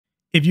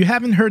If you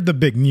haven't heard the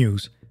big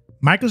news,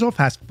 Microsoft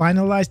has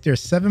finalized their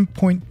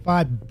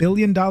 $7.5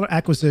 billion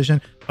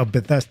acquisition of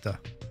Bethesda.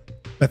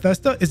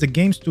 Bethesda is a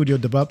game studio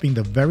developing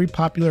the very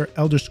popular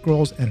Elder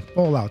Scrolls and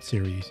Fallout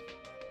series.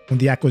 When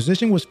the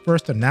acquisition was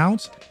first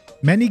announced,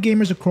 many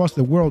gamers across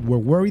the world were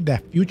worried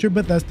that future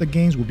Bethesda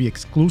games would be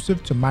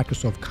exclusive to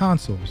Microsoft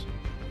consoles.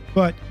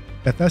 But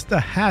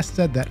Bethesda has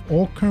said that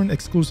all current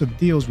exclusive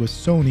deals with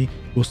Sony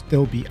will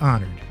still be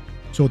honored.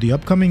 So the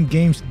upcoming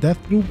games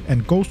Deathloop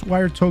and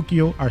Ghostwire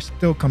Tokyo are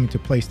still coming to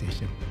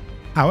PlayStation.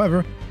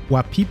 However,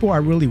 what people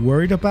are really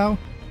worried about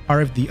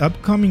are if the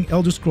upcoming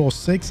Elder Scrolls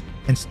 6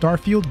 and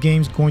Starfield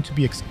games going to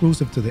be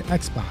exclusive to the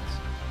Xbox.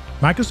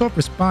 Microsoft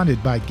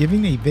responded by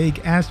giving a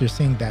vague answer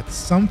saying that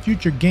some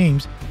future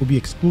games will be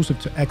exclusive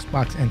to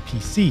Xbox and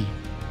PC.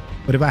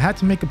 But if I had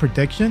to make a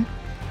prediction,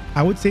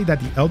 I would say that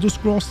the Elder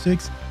Scrolls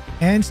 6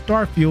 and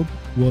Starfield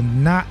will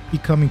not be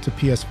coming to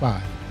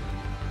PS5.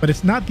 But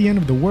it's not the end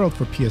of the world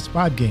for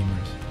PS5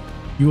 gamers.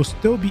 You will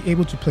still be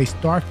able to play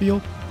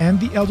Starfield and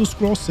the Elder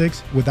Scrolls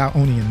 6 without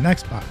owning an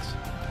Xbox.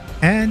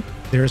 And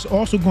there is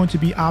also going to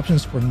be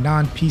options for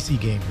non-PC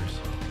gamers.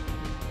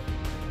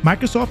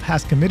 Microsoft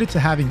has committed to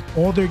having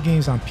all their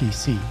games on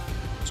PC.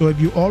 So if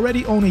you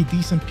already own a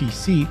decent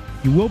PC,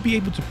 you will be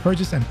able to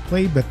purchase and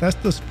play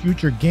Bethesda's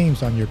future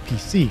games on your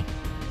PC.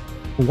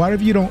 But what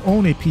if you don't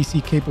own a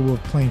PC capable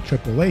of playing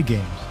AAA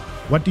games?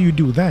 What do you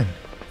do then?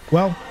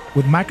 Well,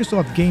 with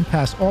Microsoft Game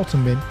Pass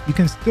Ultimate, you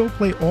can still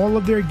play all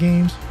of their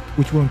games,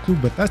 which will include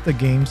Bethesda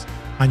games,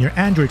 on your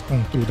Android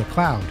phone through the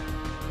cloud.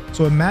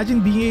 So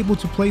imagine being able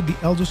to play the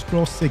Elder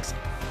Scrolls 6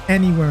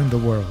 anywhere in the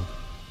world.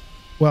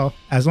 Well,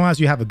 as long as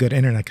you have a good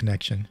internet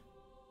connection.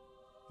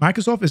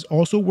 Microsoft is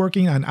also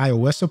working on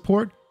iOS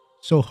support,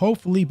 so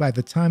hopefully by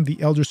the time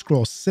the Elder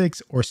Scrolls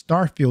 6 or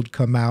Starfield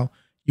come out,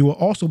 you will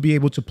also be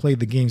able to play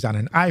the games on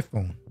an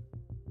iPhone.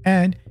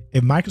 And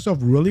if Microsoft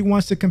really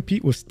wants to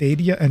compete with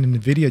Stadia and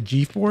Nvidia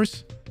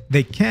GeForce,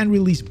 they can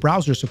release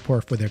browser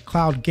support for their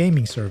cloud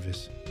gaming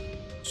service.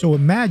 So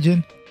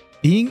imagine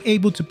being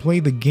able to play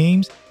the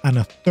games on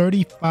a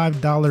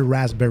 $35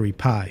 Raspberry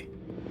Pi.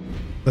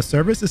 The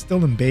service is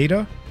still in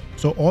beta,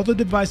 so all the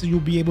devices you'll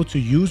be able to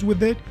use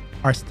with it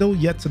are still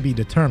yet to be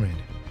determined.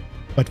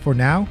 But for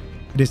now,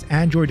 it is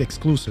Android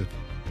exclusive.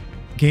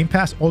 Game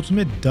Pass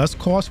Ultimate does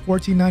cost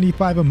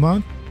 $14.95 a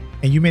month,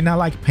 and you may not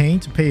like paying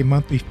to pay a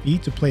monthly fee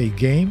to play a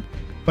game,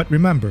 but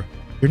remember,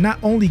 you're not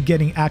only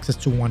getting access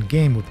to one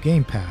game with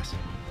Game Pass.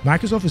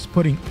 Microsoft is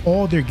putting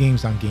all their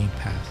games on Game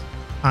Pass.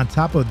 On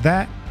top of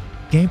that,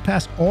 Game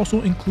Pass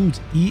also includes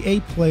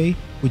EA Play,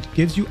 which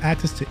gives you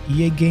access to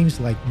EA games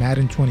like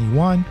Madden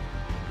 21,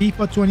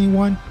 FIFA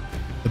 21,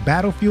 the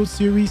Battlefield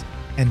series,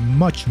 and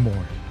much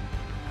more.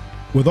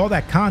 With all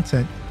that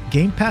content,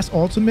 Game Pass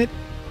Ultimate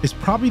is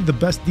probably the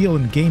best deal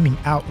in gaming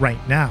out right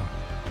now.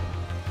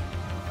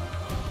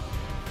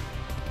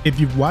 If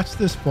you've watched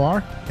this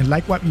far and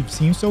like what you've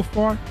seen so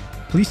far,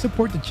 please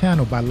support the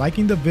channel by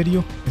liking the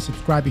video and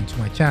subscribing to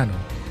my channel.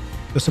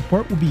 The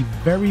support will be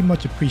very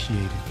much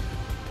appreciated.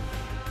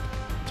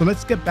 So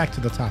let's get back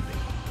to the topic.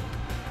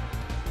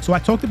 So I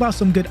talked about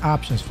some good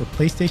options for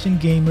PlayStation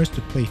gamers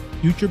to play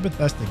future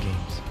Bethesda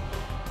games.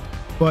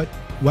 But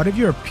what if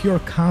you're a pure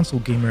console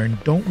gamer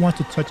and don't want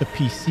to touch a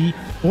PC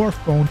or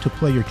phone to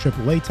play your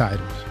AAA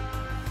titles?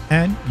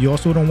 And you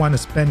also don't want to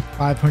spend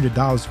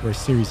 $500 for a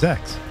Series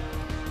X?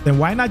 Then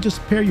why not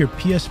just pair your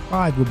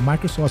PS5 with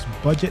Microsoft's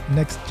budget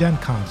next-gen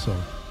console,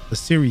 the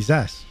Series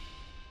S?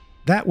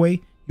 That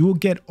way, you will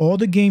get all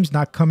the games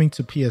not coming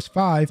to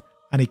PS5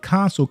 on a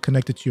console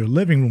connected to your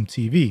living room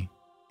TV.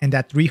 And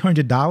at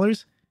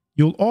 $300,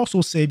 you'll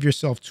also save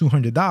yourself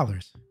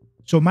 $200.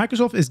 So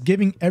Microsoft is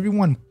giving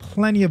everyone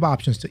plenty of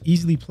options to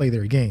easily play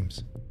their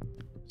games.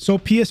 So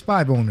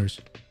PS5 owners,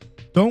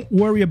 don't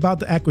worry about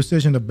the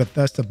acquisition of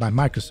Bethesda by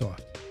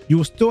Microsoft. You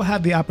will still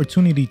have the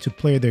opportunity to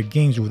play their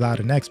games without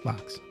an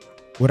Xbox.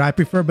 Would I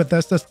prefer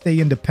Bethesda stay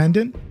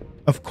independent?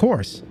 Of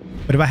course,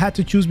 but if I had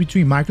to choose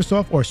between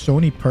Microsoft or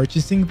Sony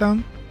purchasing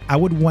them, I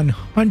would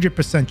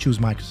 100% choose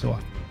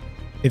Microsoft.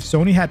 If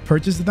Sony had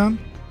purchased them,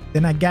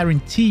 then I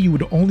guarantee you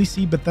would only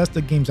see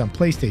Bethesda games on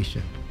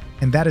PlayStation,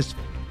 and that is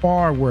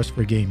far worse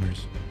for gamers.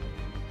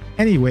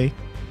 Anyway,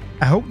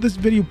 I hope this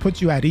video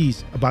puts you at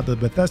ease about the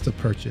Bethesda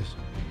purchase.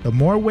 The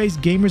more ways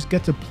gamers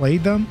get to play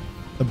them,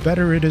 the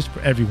better it is for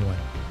everyone.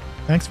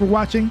 Thanks for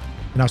watching,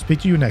 and I'll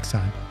speak to you next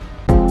time.